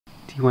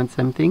Do you want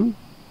something?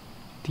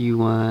 Do you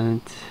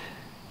want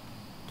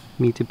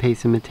me to pay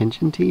some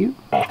attention to you?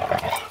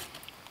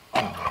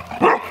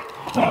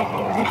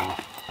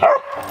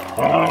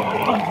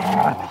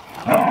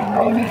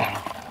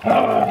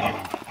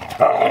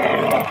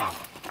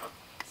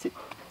 Sit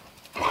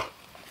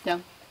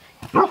down.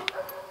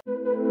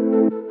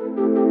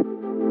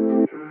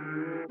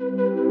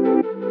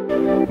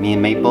 Me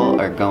and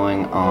Maple are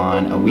going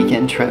on a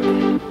weekend trip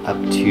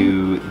up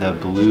to the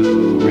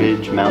Blue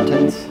Ridge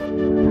Mountains.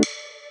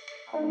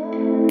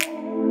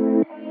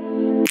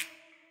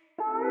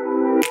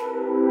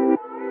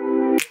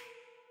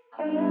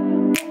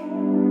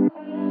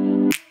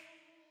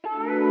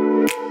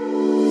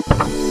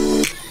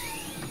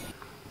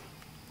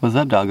 What's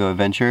up, Doggo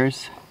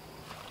Adventurers?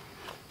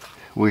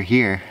 We're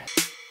here.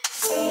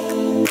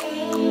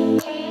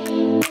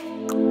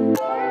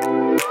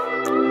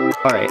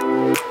 Alright,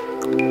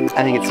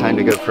 I think it's time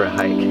to go for a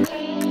hike.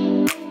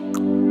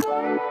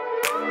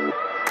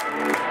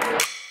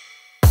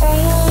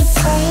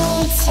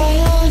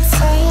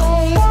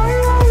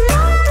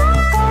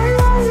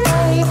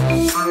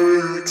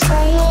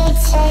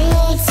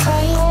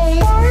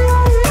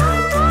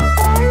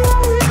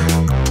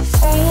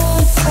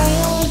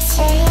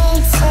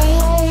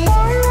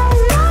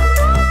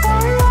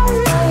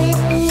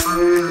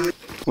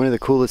 One of the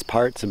coolest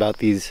parts about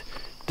these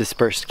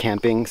dispersed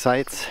camping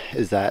sites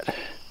is that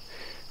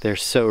they're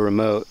so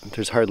remote,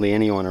 there's hardly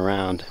anyone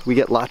around. We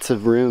get lots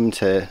of room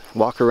to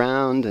walk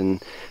around,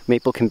 and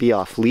Maple can be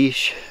off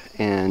leash,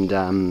 and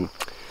you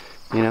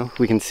know,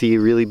 we can see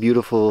really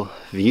beautiful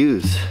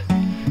views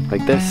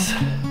like this.